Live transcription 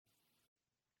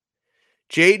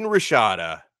Jaden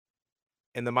Rashada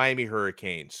and the Miami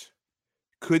Hurricanes.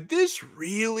 Could this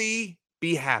really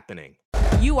be happening?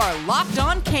 You are Locked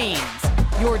On Canes,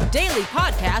 your daily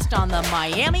podcast on the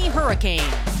Miami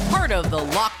Hurricanes. Part of the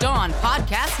Locked On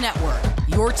Podcast Network,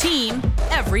 your team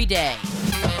every day.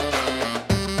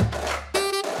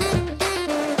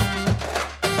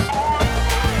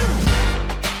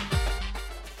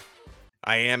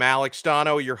 I am Alex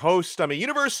Dono, your host. I'm a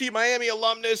University of Miami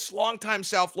alumnus, longtime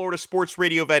South Florida sports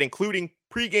radio vet, including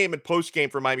pregame and postgame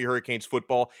for Miami Hurricanes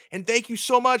football. And thank you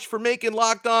so much for making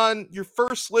Locked On your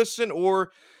first listen,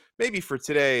 or maybe for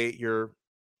today, your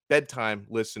bedtime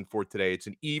listen for today. It's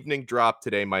an evening drop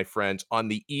today, my friends, on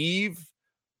the eve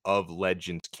of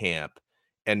Legends Camp.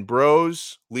 And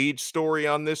bros, lead story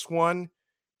on this one,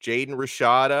 Jaden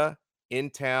Rashada in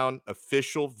town,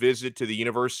 official visit to the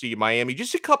University of Miami.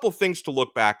 Just a couple things to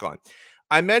look back on.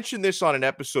 I mentioned this on an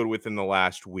episode within the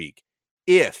last week.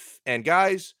 And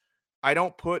guys, I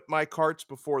don't put my carts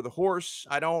before the horse.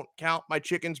 I don't count my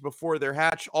chickens before they're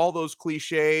hatched. All those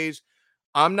cliches.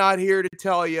 I'm not here to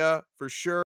tell you for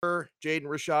sure Jaden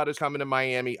Rashada is coming to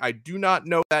Miami. I do not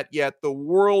know that yet. The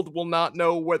world will not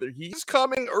know whether he's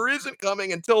coming or isn't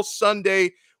coming until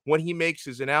Sunday when he makes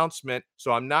his announcement.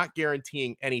 So I'm not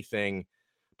guaranteeing anything,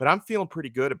 but I'm feeling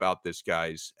pretty good about this,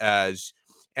 guys. And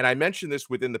I mentioned this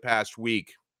within the past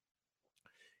week.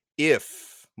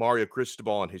 If Mario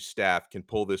Cristobal and his staff can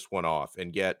pull this one off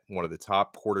and get one of the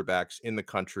top quarterbacks in the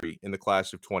country in the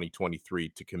class of 2023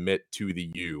 to commit to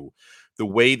the U, the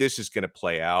way this is going to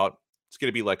play out, it's going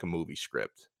to be like a movie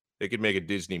script. They could make a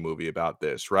Disney movie about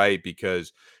this, right?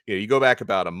 Because you go back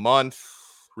about a month,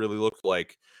 really looked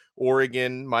like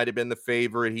Oregon might have been the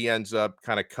favorite. He ends up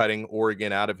kind of cutting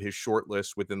Oregon out of his short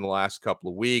list within the last couple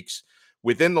of weeks.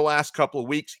 Within the last couple of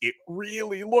weeks, it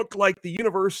really looked like the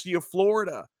University of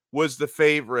Florida was the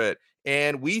favorite.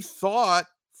 And we thought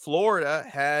Florida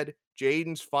had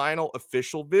Jaden's final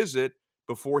official visit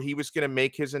before he was going to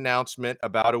make his announcement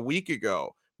about a week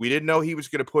ago. We didn't know he was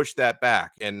going to push that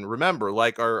back. And remember,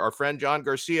 like our friend John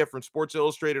Garcia from Sports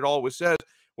Illustrated always says,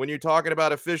 when you're talking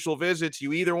about official visits,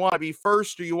 you either want to be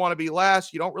first or you want to be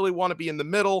last. You don't really want to be in the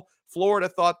middle. Florida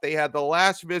thought they had the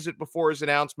last visit before his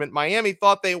announcement. Miami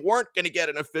thought they weren't going to get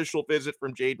an official visit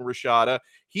from Jaden Rashada.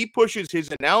 He pushes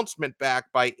his announcement back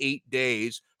by 8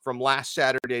 days from last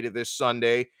Saturday to this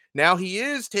Sunday. Now he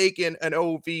is taking an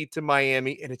OV to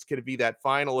Miami, and it's going to be that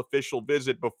final official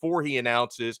visit before he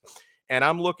announces. And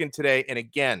I'm looking today, and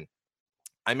again,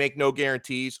 I make no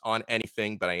guarantees on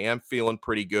anything, but I am feeling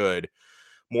pretty good.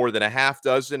 More than a half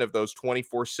dozen of those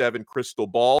 24/7 crystal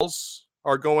balls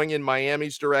are going in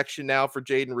Miami's direction now for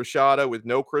Jaden Rashada, with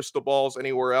no crystal balls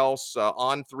anywhere else.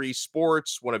 On3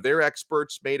 Sports, one of their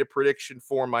experts, made a prediction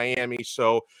for Miami.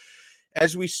 So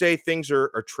as we say, things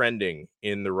are trending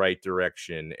in the right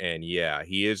direction. And yeah,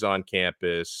 he is on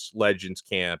campus. Legends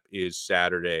Camp is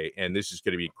Saturday, and this is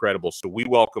going to be incredible. So we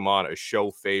welcome on a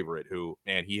show favorite who,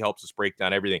 man, he helps us break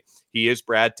down everything. He is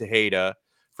Brad Tejeda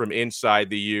from Inside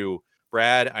the U.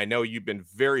 Brad, I know you've been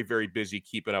very, very busy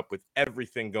keeping up with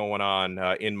everything going on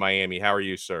in Miami. How are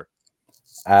you, sir?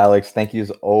 Alex, thank you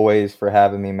as always for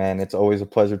having me, man. It's always a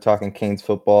pleasure talking Canes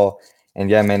football. And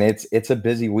yeah, man, it's a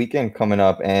busy weekend coming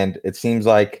up, and it seems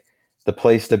like the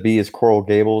place to be is Coral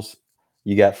Gables.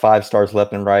 You got 5 stars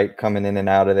left and right coming in and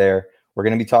out of there. We're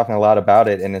going to be talking a lot about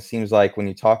it, and it seems like when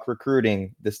you talk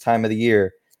recruiting this time of the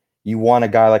year, you want a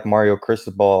guy like Mario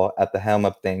Cristobal at the helm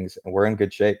of things, and we're in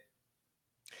good shape.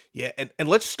 Yeah, and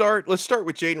let's start with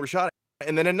Jaden Rashada.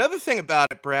 And then another thing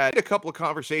about it, Brad, I had a couple of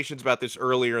conversations about this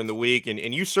earlier in the week, and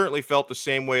you certainly felt the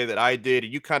same way that I did,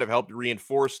 and you kind of helped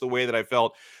reinforce the way that I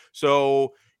felt.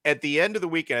 So at the end of the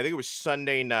weekend, I think it was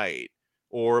Sunday night,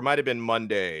 or it might have been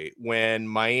Monday, when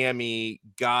Miami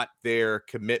got their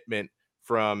commitment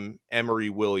from Emory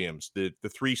Williams, the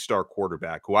 3-star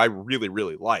quarterback, who I really,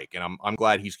 really like, and I'm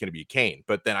glad he's going to be a Cane.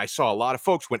 But then I saw a lot of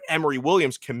folks, when Emory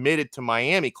Williams committed to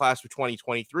Miami, class of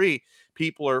 2023,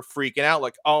 people are freaking out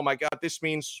like, oh my God, this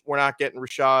means we're not getting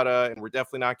Rashada, and we're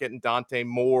definitely not getting Dante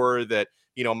Moore, that,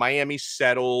 Miami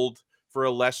settled for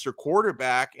a lesser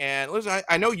quarterback. And listen,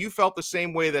 I know you felt the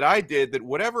same way that I did, that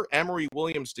whatever Emory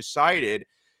Williams decided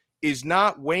is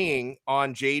not weighing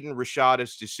on Jaden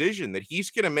Rashada's decision, that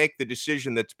he's going to make the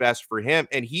decision that's best for him.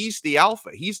 And he's the alpha.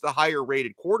 He's the higher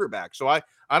rated quarterback. So I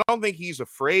don't think he's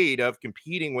afraid of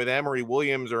competing with Emory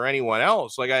Williams or anyone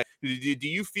else. Like, do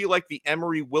you feel like the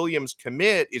Emory Williams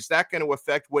commit, is that going to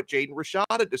affect what Jaden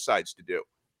Rashada decides to do?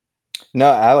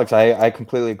 No, Alex, I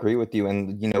completely agree with you.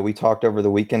 And, we talked over the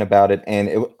weekend about it,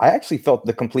 and I actually felt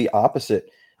the complete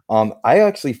opposite. I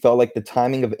actually felt like the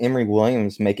timing of Emory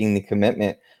Williams making the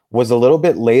commitment was a little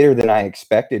bit later than I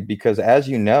expected because, as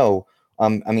you know,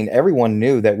 I mean, everyone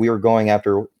knew that we were going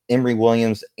after Emory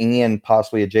Williams and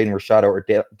possibly a Jaden Rashada or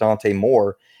Dante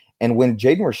Moore. And when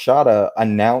Jaden Rashada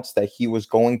announced that he was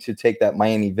going to take that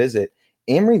Miami visit,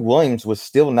 Emory Williams was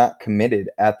still not committed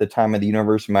at the time of the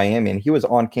University of Miami, and he was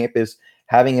on campus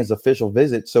having his official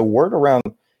visit. So word around,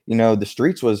 the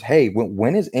streets was, hey,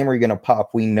 when is Emory going to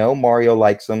pop? We know Mario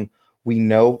likes him. We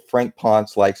know Frank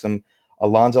Ponce likes him.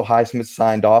 Alonzo Highsmith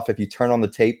signed off. If you turn on the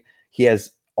tape, he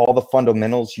has all the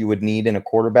fundamentals you would need in a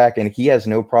quarterback, and he has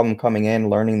no problem coming in,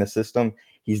 learning the system.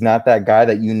 He's not that guy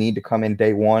that you need to come in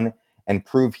day one and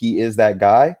prove he is that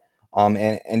guy. And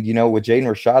with Jaden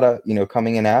Rashada,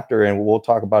 coming in after, and we'll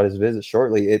talk about his visit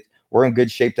shortly, we're in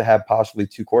good shape to have possibly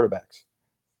two quarterbacks.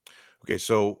 Okay,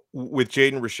 so with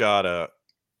Jaden Rashada,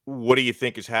 what do you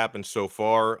think has happened so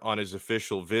far on his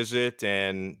official visit?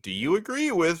 And do you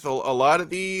agree with a lot of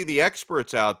the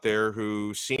experts out there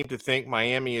who seem to think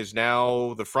Miami is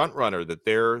now the front runner, that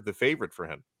they're the favorite for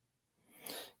him?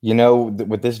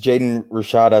 With this Jaden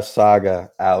Rashada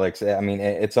saga, Alex, I mean,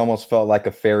 it's almost felt like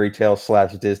a fairy tale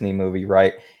 / Disney movie,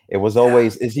 right? It was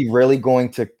always, is he really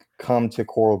going to come to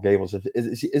Coral Gables?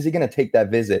 Is he going to take that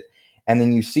visit? And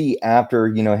then you see after,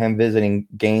 him visiting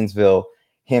Gainesville,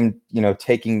 him,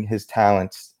 taking his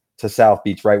talents to South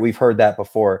Beach, right? We've heard that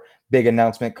before. Big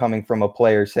announcement coming from a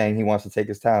player saying he wants to take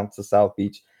his talents to South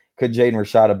Beach. Could Jaden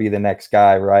Rashada be the next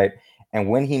guy, right? And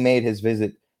when he made his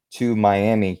visit to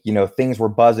Miami, things were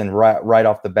buzzing right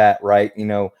off the bat, right?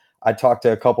 I talked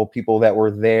to a couple people that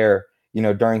were there,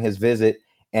 during his visit,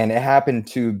 and it happened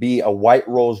to be a white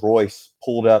Rolls Royce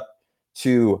pulled up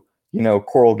to,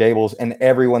 Coral Gables, and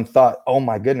everyone thought, oh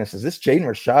my goodness, is this Jaden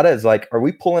Rashada? Is like, are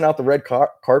we pulling out the red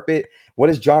carpet? What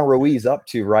is John Ruiz up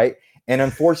to, right? And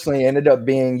unfortunately, it ended up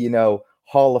being,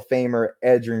 Hall of Famer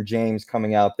Edgerrin James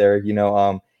coming out there.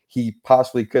 He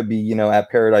possibly could be, at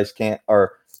Paradise Camp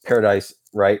or Paradise,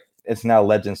 right? It's now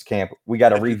Legends Camp. We got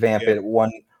to revamp it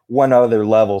one other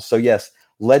level. So yes,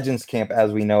 Legends Camp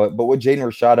as we know it. But with Jaden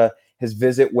Rashada, his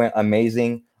visit went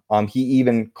amazing. He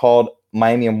even called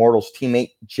Miami Immortals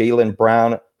teammate Jaylen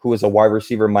Brown, who is a wide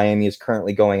receiver Miami is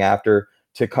currently going after,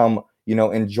 to come,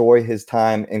 enjoy his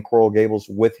time in Coral Gables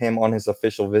with him on his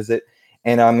official visit.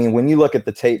 And I mean, when you look at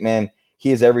the tape, man,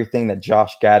 he is everything that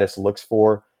Josh Gaddis looks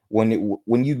for. When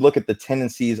you look at the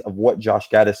tendencies of what Josh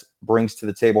Gaddis brings to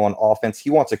the table on offense, he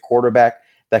wants a quarterback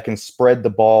that can spread the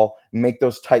ball, make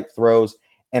those tight throws.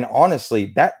 And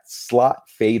honestly, that slot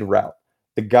fade route,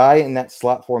 the guy in that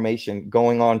slot formation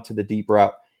going on to the deep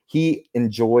route, he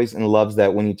enjoys and loves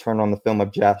that when you turn on the film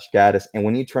of Josh Gaddis. And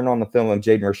when you turn on the film of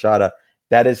Jaden Rashada,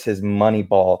 that is his money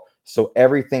ball. So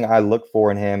everything I look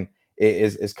for in him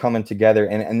is coming together.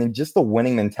 And then just the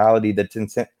winning mentality,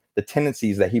 the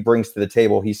tendencies that he brings to the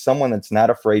table. He's someone that's not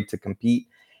afraid to compete.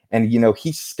 And,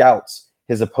 he scouts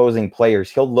his opposing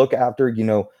players. He'll look after,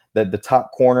 the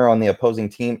top corner on the opposing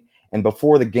team. And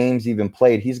before the game's even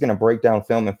played, he's going to break down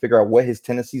film and figure out what his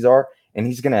tendencies are. And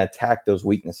he's going to attack those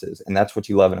weaknesses. And that's what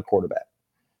you love in a quarterback.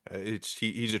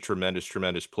 He's a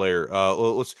tremendous player.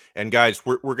 And guys,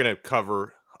 we're going to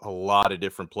cover a lot of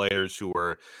different players who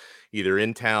are either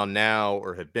in town now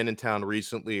or have been in town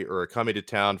recently or are coming to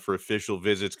town for official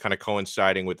visits, kind of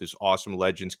coinciding with this awesome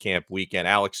Legends Camp weekend.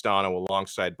 Alex Dono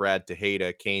alongside Brad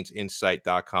Tejeda,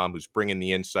 CanesInsight.com, who's bringing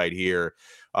the insight here.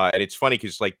 And it's funny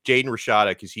because like Jaden Rashada,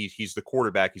 because he's the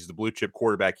quarterback, he's the blue chip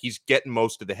quarterback. He's getting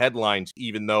most of the headlines,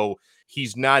 even though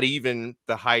he's not even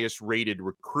the highest rated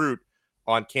recruit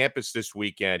on campus this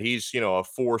weekend. He's, a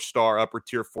 4-star, upper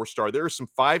tier 4-star. There are some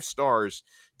 5 stars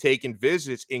taking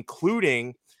visits,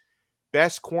 including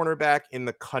best cornerback in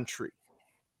the country,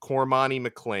 Cormani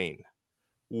McClain.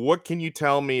 What can you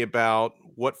tell me about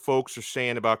what folks are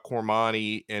saying about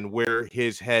Cormani and where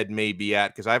his head may be at?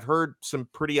 Because I've heard some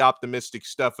pretty optimistic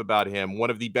stuff about him. One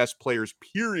of the best players,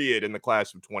 period, in the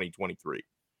class of 2023.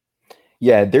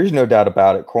 Yeah, there's no doubt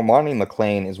about it. Cormani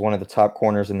McClain is one of the top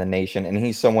corners in the nation, and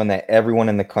he's someone that everyone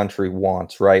in the country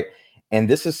wants, right? And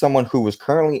this is someone who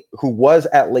was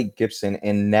at Lake Gibson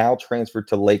and now transferred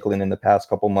to Lakeland in the past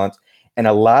couple months. And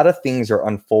a lot of things are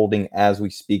unfolding as we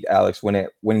speak, Alex, when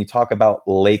you talk about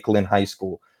Lakeland High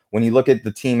School. When you look at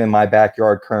the team in my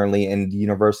backyard currently in the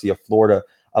University of Florida,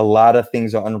 a lot of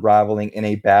things are unraveling in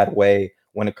a bad way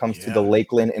when it comes to the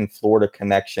Lakeland and Florida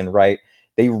connection, right?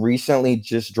 They recently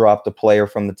just dropped a player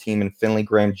from the team in Finley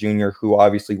Graham Jr., who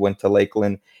obviously went to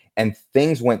Lakeland, and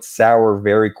things went sour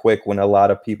very quick when a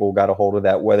lot of people got a hold of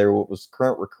that, whether it was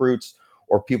current recruits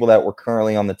or people that were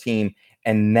currently on the team.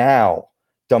 And now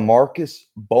DeMarcus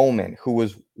Bowman, who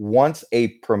was once a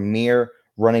premier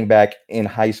running back in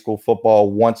high school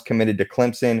football, once committed to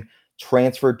Clemson,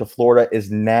 transferred to Florida,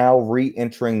 is now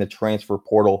re-entering the transfer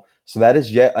portal. So that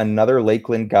is yet another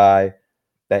Lakeland guy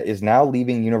that is now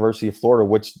leaving University of Florida,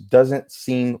 which doesn't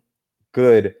seem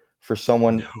good for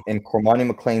someone in Cormani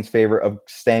McClain's favor of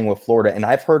staying with Florida. And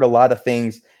I've heard a lot of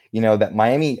things, that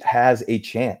Miami has a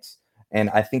chance. And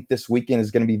I think this weekend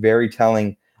is going to be very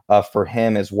telling for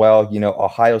him as well.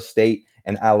 Ohio State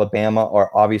and Alabama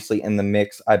are obviously in the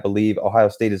mix. I believe Ohio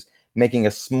State is making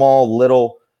a small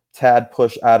little tad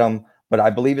push at him, but I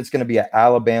believe it's going to be an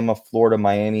Alabama, Florida,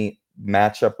 Miami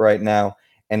matchup right now.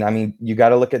 And I mean, you got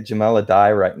to look at Jamel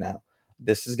Adai right now.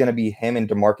 This is going to be him and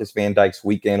DeMarcus Van Dyke's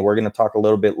weekend. We're going to talk a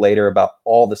little bit later about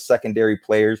all the secondary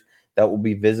players that will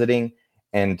be visiting.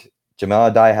 And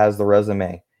Jamel Adai has the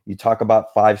resume. You talk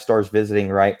about 5 stars visiting,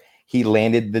 right? He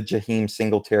landed the Jaheim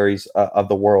Singletaries of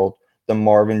the world, the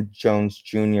Marvin Jones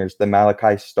Juniors, the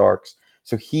Malachi Starks.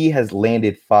 So he has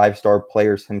landed 5-star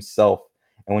players himself.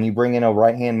 And when you bring in a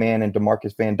right-hand man and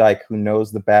DeMarcus Van Dyke, who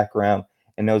knows the background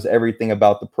and knows everything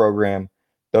about the program,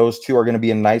 those two are going to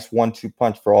be a nice 1-2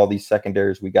 punch for all these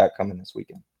secondaries we got coming this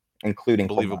weekend, including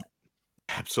Unbelievable.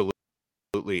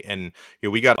 Absolutely. And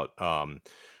we got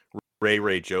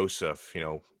Ray Joseph,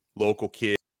 local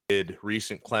kid,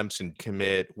 recent Clemson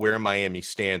commit, where Miami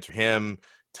stands for him.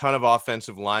 Ton of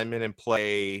offensive linemen in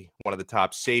play, one of the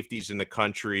top safeties in the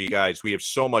country. Guys, we have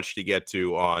so much to get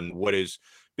to on what is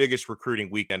biggest recruiting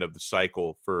weekend of the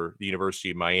cycle for the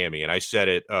University of Miami. And I said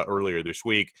it earlier this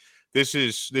week.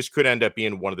 This could end up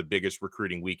being one of the biggest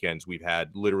recruiting weekends we've had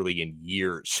literally in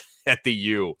years at the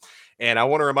U. And I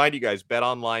want to remind you guys,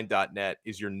 betonline.net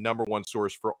is your number one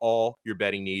source for all your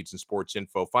betting needs and sports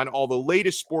info. Find all the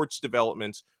latest sports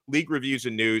developments, league reviews,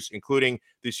 and news, including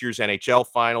this year's NHL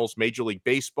Finals, Major League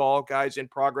Baseball, guys, in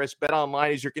progress.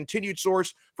 BetOnline is your continued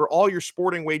source for all your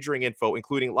sporting wagering info,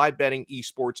 including live betting,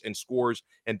 esports, and scores.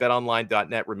 And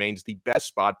betonline.net remains the best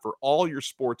spot for all your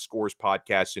sports scores,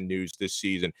 podcasts, and news this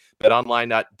season.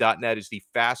 BetOnline.net is the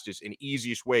fastest and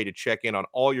easiest way to check in on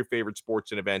all your favorite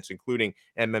sports and events, including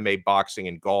MMA, boxing,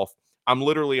 and golf. I'm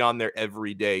literally on there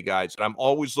every day, guys, and I'm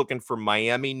always looking for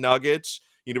Miami Nuggets.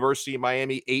 University of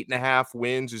Miami, 8.5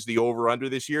 wins is the over-under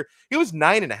this year. It was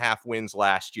 9.5 wins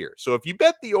last year. So if you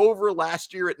bet the over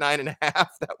last year at 9.5,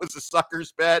 that was a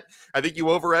sucker's bet. I think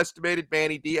you overestimated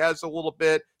Manny Diaz a little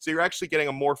bit. So you're actually getting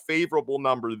a more favorable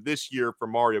number this year for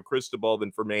Mario Cristobal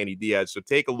than for Manny Diaz. So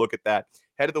take a look at that.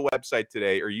 Head to the website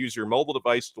today or use your mobile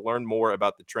device to learn more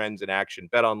about the trends in action.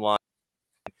 Bet online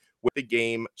when the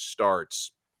game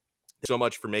starts. So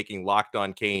much for making Locked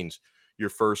On Canes your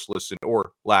first listen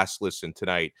or last listen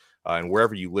tonight. And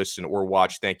wherever you listen or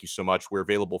watch, thank you so much. We're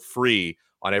available free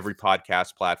on every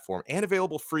podcast platform and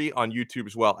available free on YouTube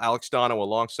as well. Alex Dono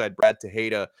alongside Brad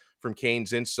Tejeda from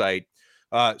Canes Insight.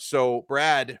 So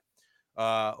Brad,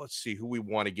 let's see who we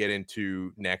want to get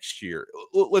into next year.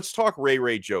 Let's talk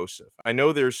Ray Joseph. I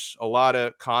know there's a lot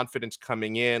of confidence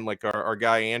coming in, like our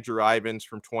guy Andrew Ivins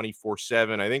from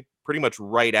 24/7. I think pretty much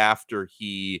right after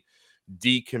he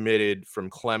decommitted from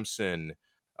Clemson,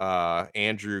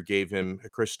 Andrew gave him a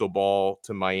crystal ball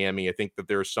to Miami. I think that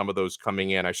there are some of those coming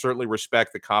in. I certainly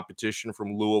respect the competition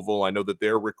from Louisville. I know that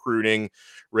they're recruiting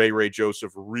Ray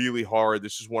Joseph really hard.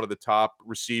 This is one of the top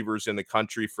receivers in the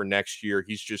country for next year.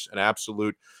 He's just an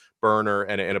absolute burner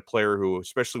and a player who,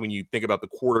 especially when you think about the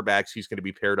quarterbacks he's going to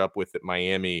be paired up with at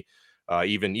Miami,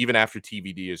 even after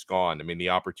TVD is gone, I mean,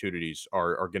 the opportunities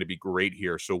are going to be great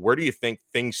here. So where do you think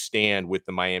things stand with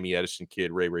the Miami Edison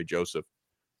kid, Ray Joseph?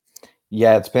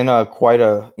 Yeah, it's been quite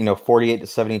a 48 to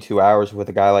 72 hours with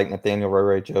a guy like Nathaniel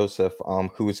Ray Joseph,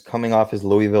 who is coming off his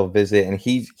Louisville visit, and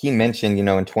he mentioned in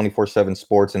 24/7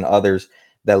 Sports and others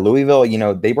that Louisville,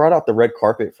 they brought out the red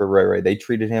carpet for Ray. They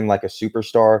treated him like a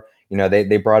superstar.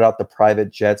 They brought out the private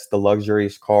jets, the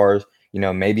luxurious cars.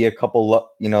 Maybe a couple,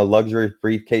 luxury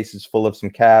briefcases full of some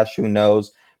cash, who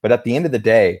knows? But at the end of the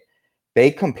day, they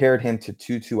compared him to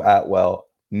Tutu Atwell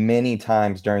many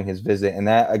times during his visit. And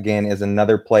that, again, is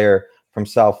another player from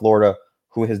South Florida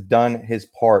who has done his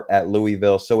part at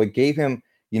Louisville. So it gave him,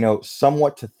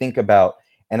 somewhat to think about.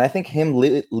 And I think him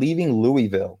leaving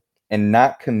Louisville and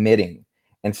not committing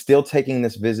and still taking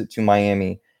this visit to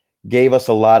Miami gave us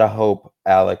a lot of hope,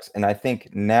 Alex. And I think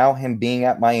now him being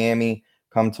at Miami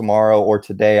come tomorrow or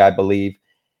today, I believe,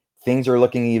 things are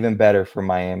looking even better for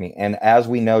Miami. And as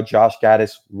we know, Josh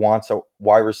Gaddis wants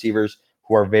wide receivers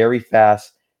who are very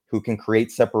fast, who can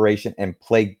create separation and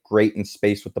play great in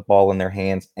space with the ball in their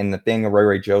hands. And Nathaniel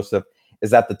Ray Joseph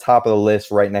is at the top of the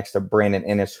list right next to Brandon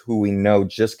Ennis, who we know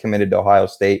just committed to Ohio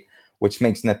State, which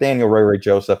makes Nathaniel Ray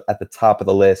Joseph at the top of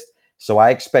the list. So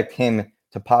I expect him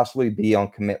to possibly be on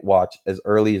commit watch as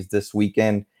early as this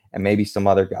weekend and maybe some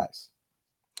other guys.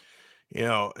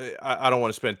 I don't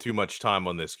want to spend too much time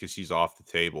on this because he's off the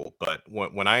table. But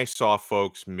when I saw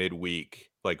folks midweek,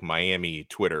 like Miami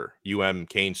Twitter,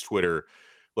 Canes Twitter,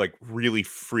 like really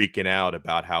freaking out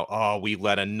about how, oh, we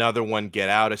let another one get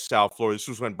out of South Florida. This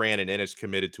was when Brandon Ennis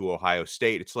committed to Ohio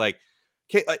State. It's like,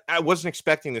 okay, like, I wasn't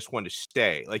expecting this one to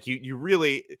stay. Like you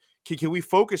really can we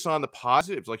focus on the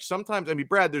positives? Like sometimes, I mean,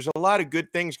 Brad, there's a lot of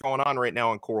good things going on right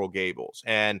now in Coral Gables.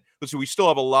 And listen, we still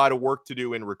have a lot of work to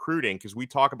do in recruiting because we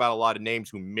talk about a lot of names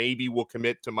who maybe will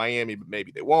commit to Miami, but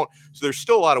maybe they won't. So there's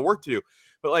still a lot of work to do.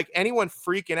 But like anyone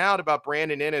freaking out about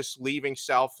Brandon Ennis leaving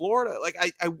South Florida, like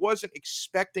I wasn't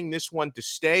expecting this one to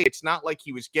stay. It's not like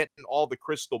he was getting all the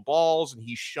crystal balls and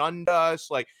he shunned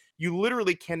us. Like you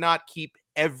literally cannot keep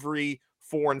every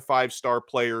 4 and 5 star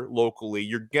player locally.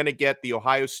 You're going to get the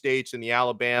Ohio States and the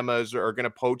Alabamas are going to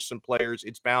poach some players.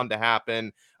 It's bound to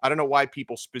happen. I don't know why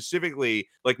people specifically,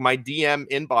 like my DM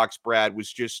inbox, Brad,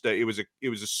 was just it was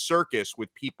a circus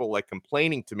with people like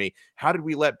complaining to me. How did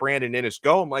we let Brandon Ennis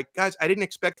go? I'm like, guys, I didn't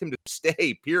expect him to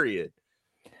stay, period.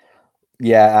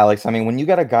 Yeah, Alex. I mean, when you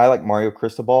got a guy like Mario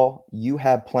Cristobal, you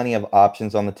have plenty of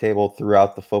options on the table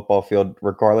throughout the football field,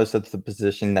 regardless of the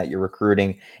position that you're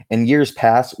recruiting. In years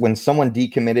past, when someone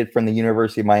decommitted from the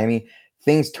University of Miami,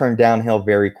 things turned downhill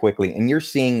very quickly. And you're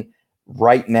seeing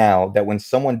right now that when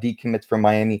someone decommits from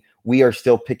Miami, we are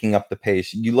still picking up the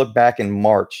pace. You look back in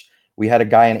March, we had a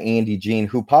guy in Andy Jean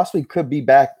who possibly could be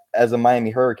back as a Miami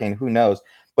Hurricane. Who knows?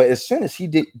 But as soon as he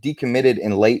decommitted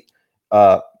in late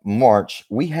March,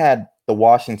 we had the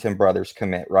Washington brothers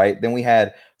commit, right? Then we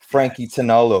had Frankie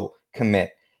Tanolo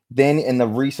commit. Then in the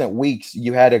recent weeks,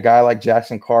 you had a guy like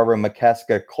Jackson Carver,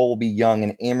 McKeska, Colby Young,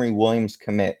 and Amory Williams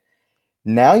commit.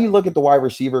 Now you look at the wide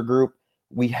receiver group,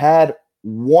 we had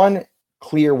one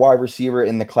clear wide receiver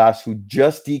in the class who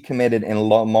just decommitted in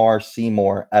Lamar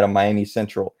Seymour out of Miami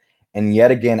Central. And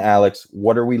yet again, Alex,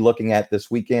 what are we looking at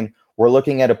this weekend? We're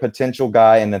looking at a potential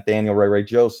guy in Nathaniel Ray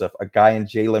Joseph, a guy in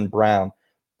Jalen Brown,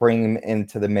 bring him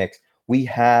into the mix. We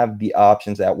have the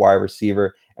options at wide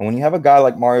receiver. And when you have a guy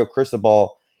like Mario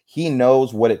Cristobal, he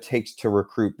knows what it takes to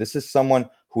recruit. This is someone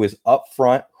who is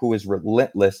upfront, who is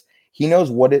relentless. He knows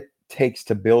what it takes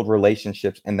to build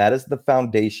relationships. And that is the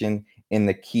foundation and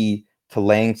the key to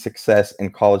laying success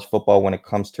in college football when it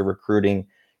comes to recruiting.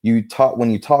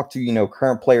 When you talk to,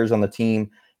 current players on the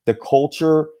team, the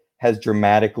culture has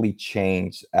dramatically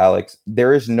changed, Alex.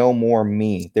 There is no more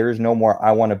me. There is no more,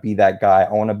 I want to be that guy.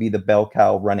 I want to be the bell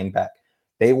cow running back.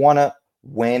 They want to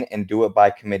win and do it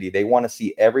by committee. They want to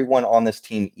see everyone on this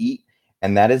team eat,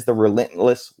 and that is the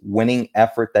relentless winning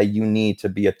effort that you need to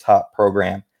be a top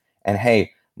program. And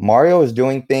hey, Mario is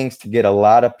doing things to get a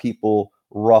lot of people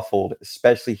ruffled,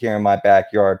 especially here in my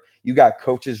backyard. You got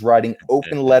coaches writing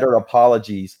open letter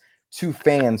apologies to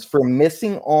fans for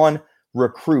missing on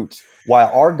recruits,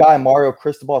 while our guy Mario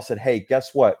Cristobal said, hey,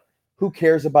 guess what? Who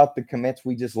cares about the commits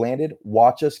we just landed?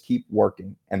 Watch us keep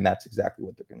working. And that's exactly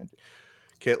what they're going to do.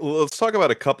 Okay, well, let's talk about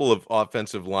a couple of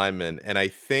offensive linemen, and I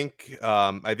think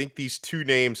these two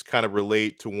names kind of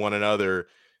relate to one another: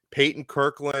 Peyton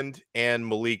Kirkland and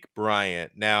Malik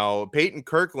Bryant. Now, Peyton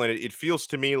Kirkland, it feels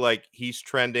to me like he's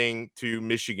trending to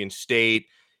Michigan State.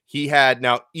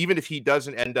 Even if he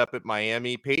doesn't end up at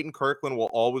Miami, Peyton Kirkland will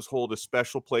always hold a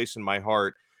special place in my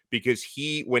heart because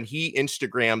when he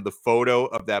Instagrammed the photo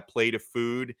of that plate of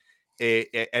food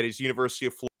at his University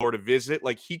of Florida visit,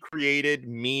 like he created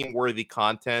meme-worthy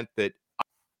content that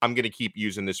I'm going to keep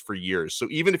using this for years. So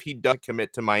even if he doesn't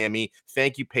commit to Miami,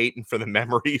 thank you, Peyton, for the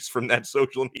memories from that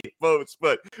social media post.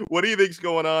 But what do you think's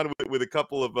going on with a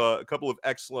couple of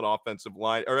excellent offensive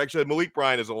line? Or actually, Malik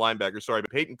Bryant is a linebacker. Sorry,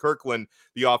 but Peyton Kirkland,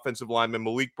 the offensive lineman,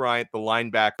 Malik Bryant, the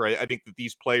linebacker. I think that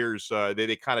these players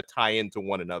they kind of tie into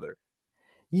one another.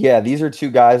 Yeah, these are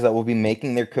two guys that will be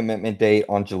making their commitment date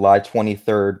on July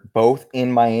 23rd, both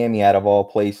in Miami out of all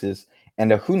places.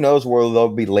 And who knows where they'll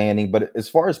be landing. But as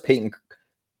far as Peyton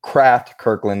Kraft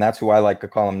Kirkland, that's who I like to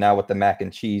call him now with the mac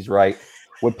and cheese, right?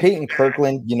 With Peyton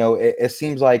Kirkland, it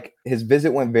seems like his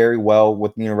visit went very well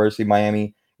with the University of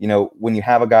Miami. When you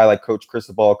have a guy like Coach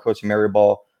Cristobal, Coach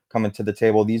Maribal coming to the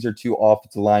table, these are two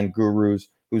offensive line gurus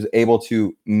who's able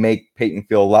to make Peyton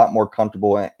feel a lot more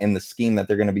comfortable in the scheme that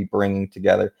they're going to be bringing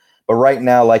together. But right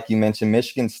now, like you mentioned,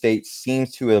 Michigan State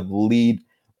seems to have lead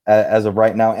as of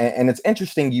right now. And it's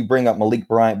interesting you bring up Malik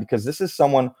Bryant because this is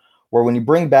someone where when you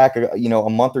bring back, a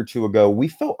month or two ago, we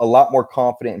felt a lot more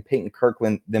confident in Peyton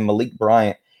Kirkland than Malik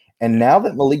Bryant. And now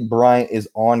that Malik Bryant is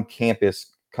on campus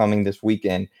coming this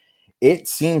weekend, it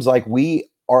seems like we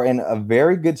are in a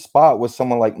very good spot with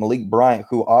someone like Malik Bryant,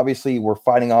 who obviously we're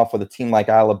fighting off with a team like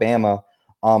Alabama.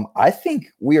 I think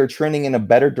we are trending in a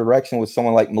better direction with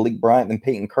someone like Malik Bryant than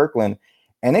Peyton Kirkland.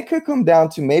 And it could come down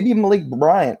to maybe Malik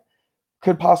Bryant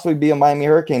could possibly be a Miami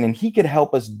Hurricane, and he could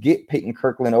help us get Peyton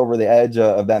Kirkland over the edge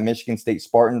of that Michigan State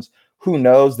Spartans. Who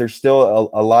knows? There's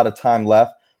still a lot of time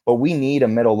left, but we need a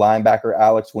middle linebacker,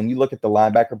 Alex. When you look at the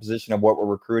linebacker position of what we're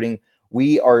recruiting,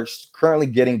 we are currently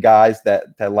getting guys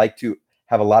that like to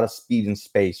have a lot of speed and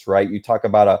space, right? You talk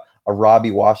about a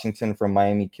Robbie Washington from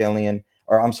Miami Killian,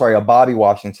 or I'm sorry, a Bobby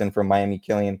Washington from Miami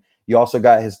Killian. You also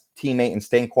got his teammate in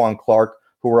Stanquan Clark,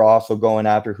 who we're also going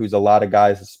after, who's a lot of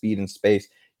guys of speed and space.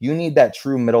 You need that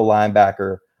true middle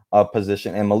linebacker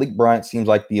position, and Malik Bryant seems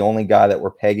like the only guy that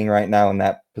we're pegging right now in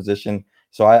that position.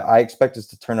 So I expect us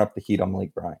to turn up the heat on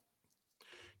Malik Bryant.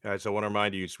 Guys, I want to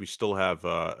remind you, we still have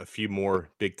a few more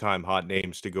big-time hot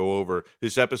names to go over.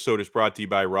 This episode is brought to you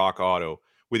by Rock Auto.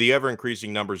 With the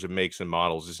ever-increasing numbers of makes and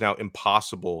models, it's now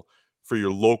impossible for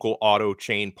your local auto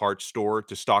chain parts store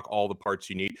to stock all the parts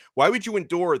you need. Why would you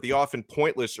endure the often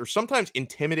pointless or sometimes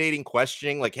intimidating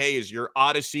questioning like, hey, is your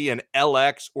Odyssey an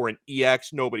LX or an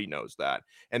EX? Nobody knows that.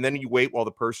 And then you wait while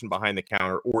the person behind the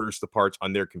counter orders the parts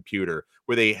on their computer,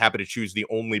 where they happen to choose the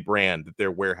only brand that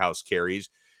their warehouse carries.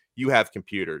 You have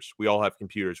computers. We all have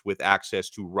computers with access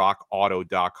to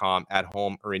rockauto.com at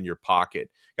home or in your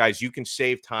pocket. Guys, you can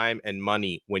save time and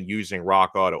money when using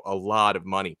Rock Auto, a lot of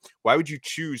money. Why would you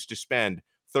choose to spend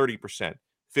 30%,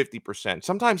 50%,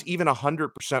 sometimes even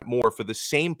 100% more for the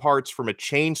same parts from a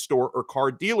chain store or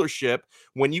car dealership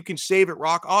when you can save at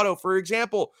Rock Auto? For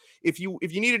example, if you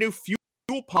need a new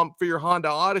fuel pump for your Honda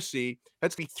Odyssey,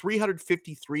 that's be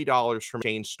 $353 from a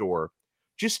chain store.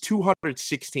 Just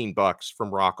 $216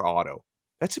 from Rock Auto.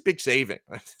 That's a big saving.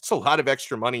 It's a lot of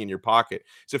extra money in your pocket.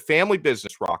 It's a family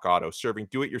business, Rock Auto, serving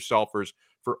do-it-yourselfers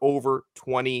for over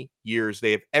 20 years.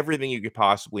 They have everything you could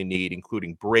possibly need,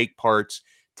 including brake parts,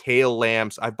 tail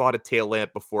lamps. I bought a tail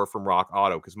lamp before from Rock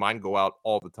Auto because mine go out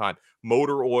all the time.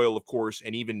 Motor oil, of course,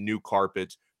 and even new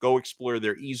carpets. Go explore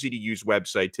their easy-to-use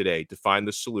website today to find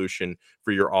the solution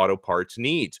for your auto parts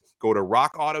needs. Go to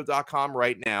rockauto.com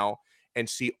right now and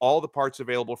see all the parts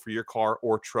available for your car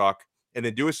or truck. And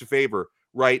then do us a favor,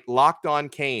 write Locked On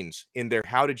Canes in their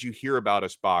How Did You Hear About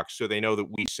Us box so they know that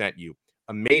we sent you.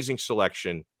 Amazing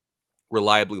selection,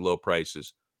 reliably low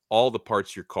prices, all the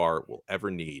parts your car will ever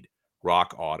need.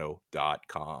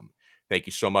 rockauto.com. Thank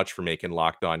you so much for making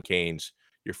Locked On Canes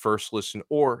your first listen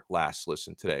or last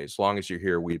listen today. As long as you're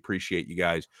here, we appreciate you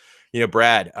guys. You know,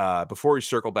 Brad, before we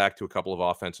circle back to a couple of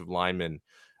offensive linemen,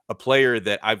 a player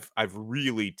that I've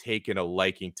really taken a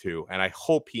liking to, and I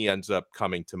hope he ends up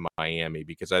coming to Miami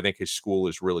because I think his school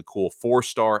is really cool.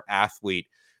 Four-star athlete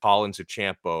Collins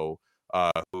Achampo,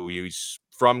 who he's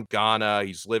from Ghana.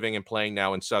 He's living and playing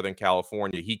now in Southern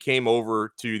California. He came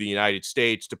over to the United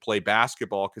States to play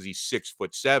basketball because he's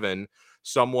 6'7".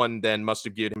 Someone then must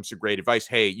have given him some great advice.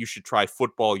 Hey, you should try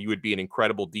football. You would be an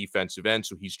incredible defensive end.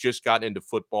 So he's just gotten into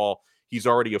football. He's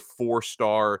already a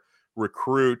four-star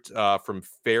recruit from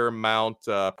Fairmount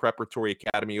Preparatory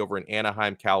Academy over in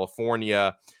Anaheim,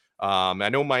 California. I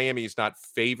know Miami is not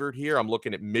favored here. I'm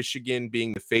looking at Michigan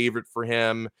being the favorite for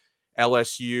him.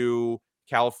 LSU,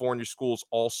 California schools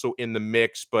also in the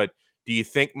mix. But do you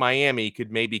think Miami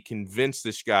could maybe convince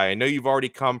this guy? I know you've already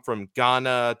come from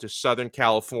Ghana to Southern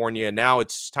California. Now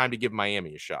it's time to give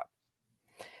Miami a shot.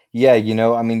 Yeah, you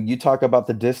know, I mean, you talk about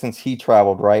the distance he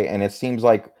traveled, right? And it seems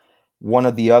like one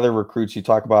of the other recruits you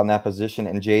talk about in that position,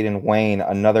 and Jaden Wayne,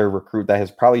 another recruit that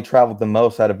has probably traveled the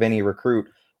most out of any recruit.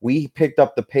 We picked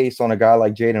up the pace on a guy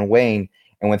like Jaden Wayne,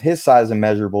 and with his size and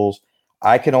measurables,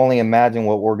 I can only imagine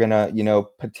what we're going to, you know,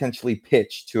 potentially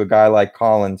pitch to a guy like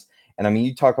Collins. And I mean,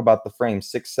 you talk about the frame,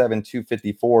 6'7",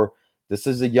 254. This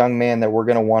is a young man that we're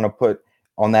going to want to put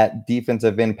on that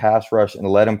defensive end pass rush and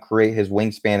let him create his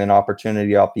wingspan and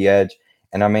opportunity off the edge.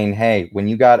 And I mean, hey, when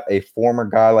you got a former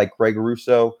guy like Greg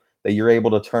Russo that you're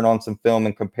able to turn on some film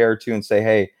and compare to and say,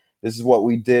 hey, this is what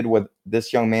we did with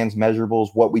this young man's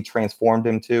measurables, what we transformed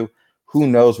him to. Who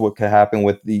knows what could happen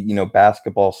with the, you know,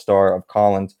 basketball star of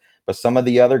Collins. But some of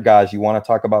the other guys, you want to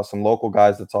talk about some local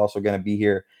guys that's also going to be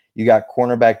here. You got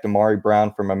cornerback Damari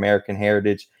Brown from American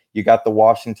Heritage. You got the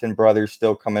Washington brothers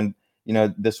still coming, you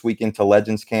know, this week into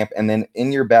Legends Camp. And then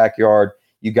in your backyard,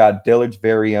 you got Dillard's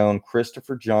very own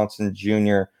Christopher Johnson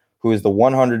Jr., who is the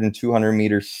 100 and 200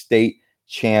 meter state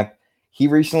champ. He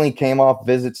recently came off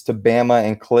visits to Bama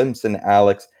and Clemson,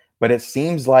 Alex, but it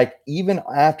seems like even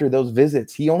after those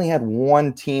visits, he only had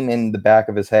one team in the back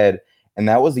of his head, and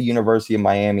that was the University of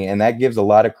Miami. And that gives a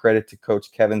lot of credit to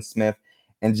Coach Kevin Smith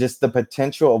and just the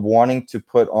potential of wanting to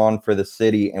put on for the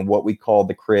city and what we call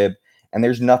the crib. And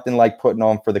there's nothing like putting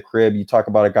on for the crib. You talk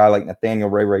about a guy like Nathaniel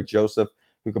Ray Joseph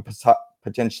who could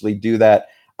potentially do that.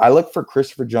 I look for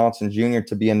Christopher Johnson Jr.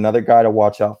 to be another guy to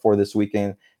watch out for this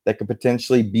weekend that could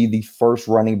potentially be the first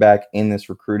running back in this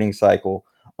recruiting cycle.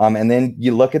 And then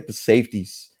you look at the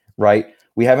safeties, right?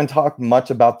 We haven't talked much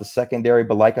about the secondary,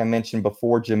 but like I mentioned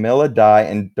before, Jamil Adai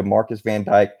and DeMarcus Van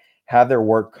Dyke have their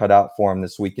work cut out for them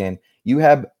this weekend. You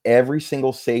have every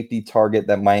single safety target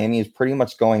that Miami is pretty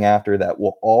much going after that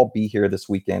will all be here this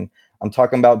weekend. I'm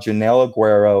talking about Janelle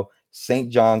Aguero,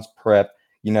 St. John's Prep.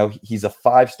 You know, he's a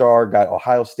 5-star, got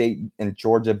Ohio State and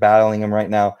Georgia battling him right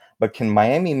now. But can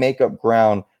Miami make up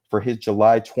ground for his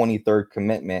July 23rd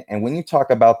commitment? And when you talk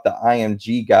about the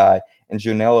IMG guy and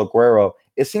Janelle Aguero,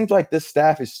 it seems like this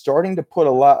staff is starting to put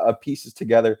a lot of pieces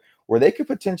together where they could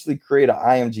potentially create an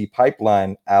IMG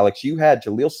pipeline. Alex, you had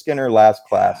Jaleel Skinner last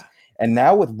class. And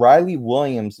now with Riley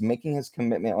Williams making his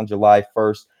commitment on July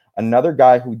 1st, another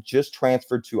guy who just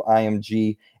transferred to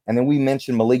IMG. And then we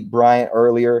mentioned Malik Bryant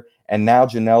earlier, and now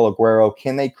Janelle Aguero.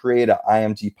 Can they create an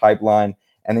IMG pipeline?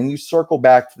 And then you circle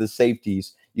back to the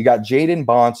safeties. You got Jaden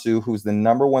Bonsu, who's the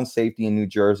 #1 safety in New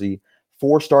Jersey,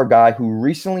 4-star guy who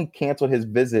recently canceled his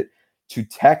visit to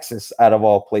Texas, out of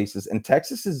all places. And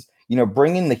Texas is, you know,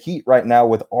 bringing the heat right now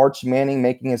with Arch Manning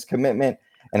making his commitment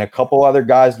and a couple other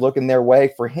guys looking their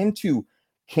way. For him to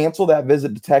cancel that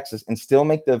visit to Texas and still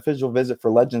make the official visit for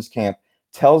Legends Camp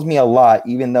tells me a lot,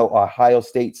 even though Ohio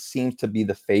State seems to be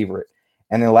the favorite.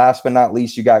 And then last but not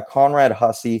least, you got Conrad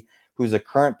Hussey, who's a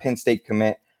current Penn State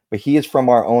commit, but he is from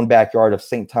our own backyard of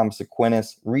St. Thomas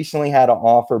Aquinas. Recently had an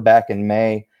offer back in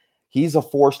May. He's a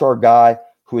 4-star guy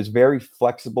who is very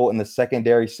flexible in the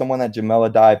secondary, someone that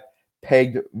Jamel Adai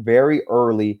pegged very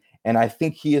early. And I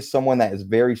think he is someone that is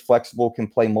very flexible, can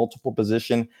play multiple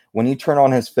positions. When you turn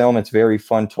on his film, it's very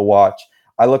fun to watch.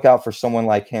 I look out for someone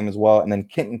like him as well. And then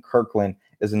Kenton Kirkland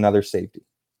is another safety.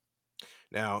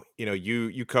 Now, you know,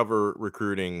 you cover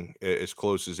recruiting as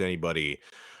close as anybody.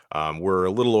 We're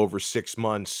a little over 6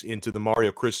 months into the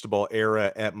Mario Cristobal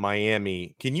era at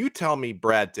Miami. Can you tell me,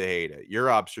 Brad Tejeda, your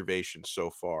observations so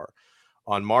far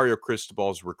on Mario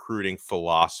Cristobal's recruiting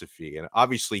philosophy? And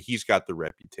obviously he's got the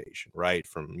reputation, right?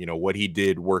 From, you know, what he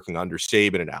did working under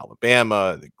Saban in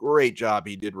Alabama, the great job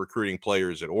he did recruiting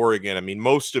players at Oregon. I mean,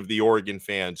 most of the Oregon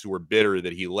fans who were bitter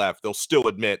that he left, they'll still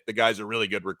admit the guy's a really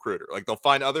good recruiter. Like, they'll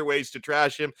find other ways to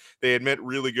trash him. They admit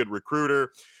really good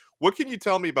recruiter. What can you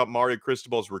tell me about Mario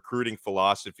Cristobal's recruiting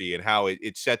philosophy and how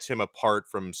it sets him apart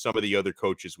from some of the other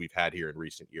coaches we've had here in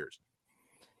recent years?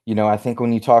 You know, I think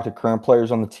when you talk to current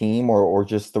players on the team or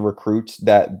just the recruits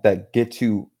that get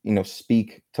to, you know,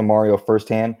 speak to Mario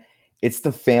firsthand, it's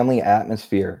the family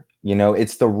atmosphere. You know,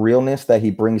 it's the realness that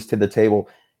he brings to the table.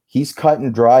 He's cut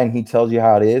and dry and he tells you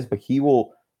how it is, but he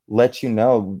will let you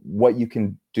know what you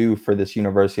can do for this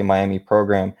University of Miami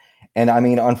program. And I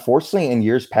mean, unfortunately, in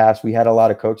years past, we had a lot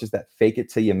of coaches that fake it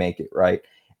till you make it, right?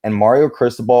 And Mario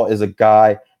Cristobal is a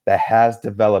guy that has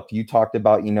developed. You talked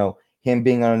about, you know, him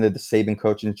being under the Saban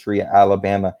coaching tree at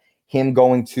Alabama, him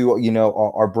going to, you know,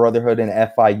 our brotherhood in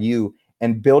FIU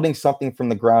and building something from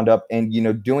the ground up and, you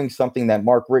know, doing something that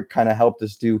Mark Richt kind of helped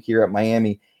us do here at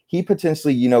Miami. He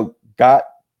potentially, you know, got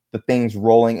the things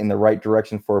rolling in the right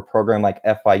direction for a program like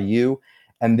FIU.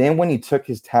 And then when he took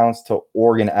his talents to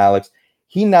Oregon, Alex,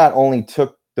 he not only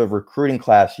took the recruiting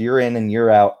class year in and year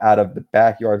out of the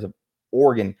backyards of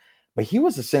Oregon, but he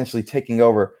was essentially taking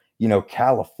over, you know,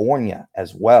 California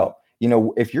as well. You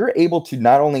know, if you're able to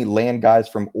not only land guys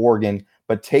from Oregon,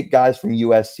 but take guys from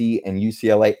USC and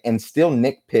UCLA and still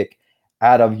nitpick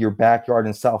out of your backyard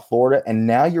in South Florida, and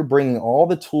now you're bringing all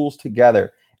the tools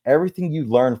together, everything you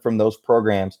learned from those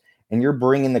programs, and you're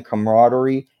bringing the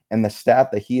camaraderie and the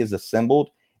staff that he has assembled,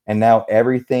 and now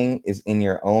everything is in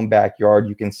your own backyard.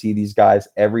 You can see these guys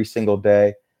every single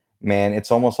day. Man, it's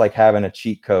almost like having a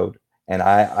cheat code, and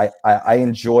I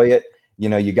enjoy it. You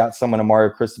know, you got someone,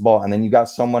 Mario Cristobal, and then you got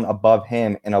someone above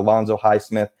him in Alonzo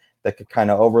Highsmith that could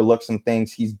kind of overlook some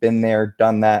things. He's been there,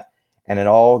 done that, and it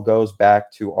all goes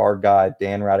back to our guy,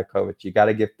 Dan Radakovich. You got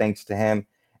to give thanks to him.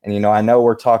 And, you know, I know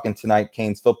we're talking tonight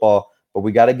Canes football, but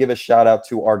we got to give a shout out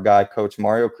to our guy, Coach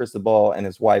Mario Cristobal, and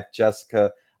his wife,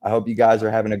 Jessica. I hope you guys are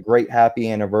having a great,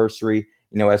 happy anniversary.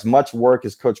 You know, as much work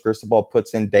as Coach Cristobal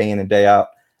puts in and day out,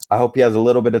 I hope he has a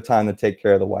little bit of time to take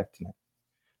care of the wife tonight.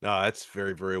 No, that's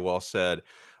very, very well said.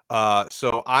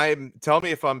 So tell me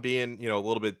if I'm being, you know, a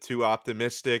little bit too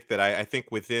optimistic that I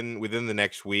think within the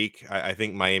next week, I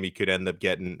think Miami could end up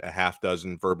getting a half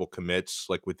dozen verbal commits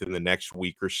like within the next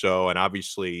week or so. And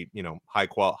obviously, you know, high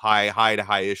to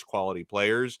high-ish quality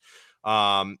players.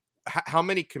 How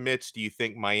many commits do you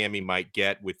think Miami might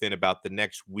get within about the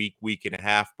next week and a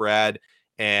half, Brad?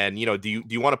 And, you know, do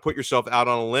you want to put yourself out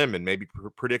on a limb and maybe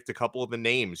predict a couple of the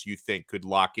names you think could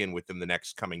lock in within the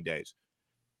next coming days?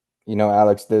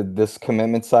 Alex, this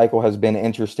commitment cycle has been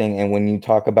interesting. And when you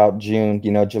talk about June,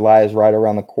 July is right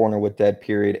around the corner with dead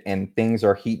period, and things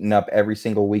are heating up every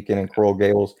single weekend in Coral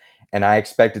Gables. And I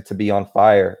expect it to be on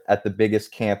fire at the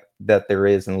biggest camp that there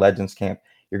is in Legends Camp.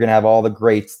 You're going to have all the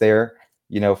greats there,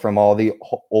 from all the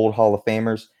old Hall of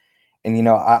Famers. And,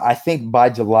 I think by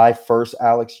July 1st,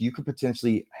 Alex, you could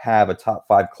potentially have a top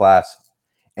 5 class.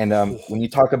 And when you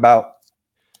talk about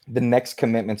the next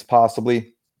commitments,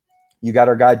 possibly, you got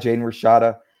our guy Jaden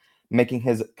Rashada making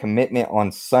his commitment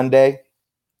on Sunday,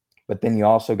 but then you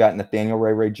also got Nathaniel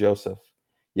Ray Joseph.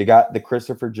 You got the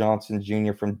Christopher Johnson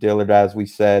Jr. from Dillard, as we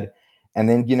said, and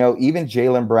then even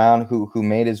Jaylen Brown, who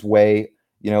made his way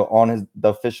on the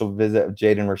official visit of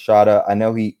Jaden Rashada. I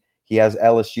know he has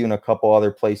LSU and a couple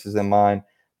other places in mind,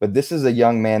 but this is a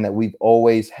young man that we've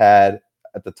always had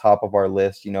at the top of our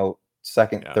list.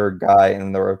 Second, third guy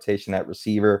in the rotation at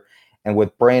receiver. And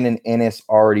with Brandon Ennis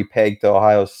already pegged to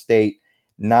Ohio State,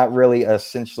 not really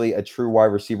essentially a true wide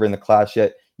receiver in the class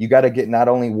yet, you got to get not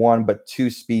only one, but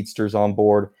 2 speedsters on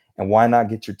board. And why not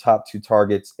get your top 2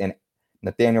 targets in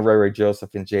Nathaniel Ray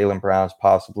Joseph and Jaylen Brown's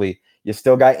possibly? You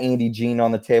still got Andy Jean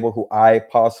on the table, who I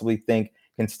possibly think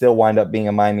can still wind up being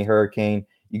a Miami Hurricane.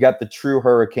 You got the true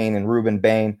Hurricane and Ruben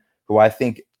Bain, who I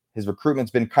think his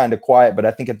recruitment's been kind of quiet, but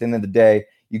I think at the end of the day,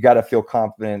 you got to feel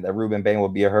confident that Ruben Bain will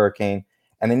be a Hurricane.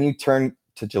 And then you turn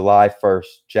to July 1st,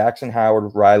 Jackson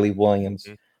Howard, Riley Williams.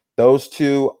 Mm-hmm. Those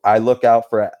 2, I look out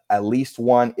for at least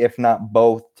one, if not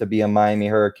both, to be a Miami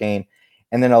Hurricane.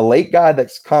 And then a late guy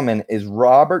that's coming is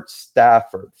Robert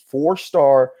Stafford,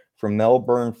 4-star from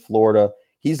Melbourne, Florida.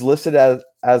 He's listed as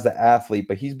an athlete,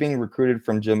 but he's being recruited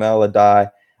from Jamel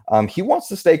Adai. He wants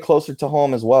to stay closer to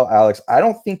home as well, Alex. I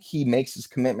don't think he makes his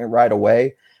commitment right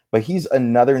away, but he's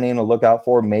another name to look out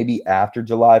for maybe after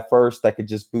July 1st that could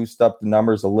just boost up the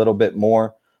numbers a little bit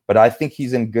more. But I think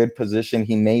he's in good position.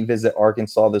 He may visit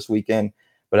Arkansas this weekend.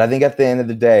 But I think at the end of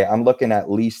the day, I'm looking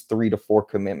at least 3 to 4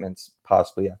 commitments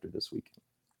possibly after this weekend.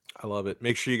 I love it.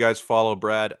 Make sure you guys follow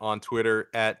Brad on Twitter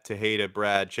at Tejeda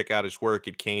Brad. Check out his work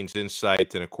at Canes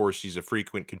Insight. And, of course, he's a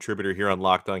frequent contributor here on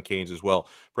Locked on Canes as well.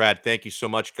 Brad, thank you so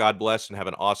much. God bless, and have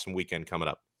an awesome weekend coming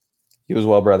up. You as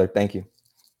well, brother. Thank you.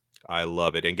 I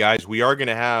love it. And guys, we are going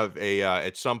to have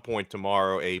at some point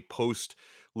tomorrow a post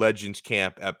Legends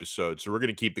Camp episode. So we're going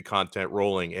to keep the content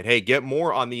rolling. And hey, get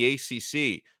more on the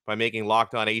ACC by making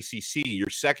Locked On ACC your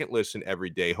second listen every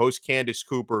day. Host Candace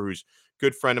Cooper, who's a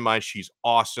good friend of mine. She's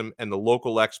awesome. And the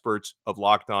local experts of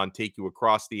Locked On take you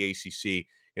across the ACC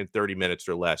in 30 minutes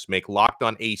or less. Make Locked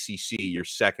On ACC your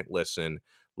second listen.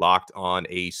 Locked On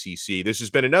ACC. This has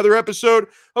been another episode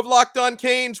of Locked On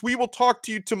Canes. We will talk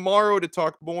to you tomorrow to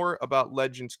talk more about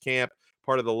Legends Camp,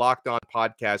 part of the Locked On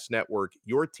Podcast Network,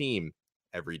 your team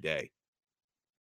every day.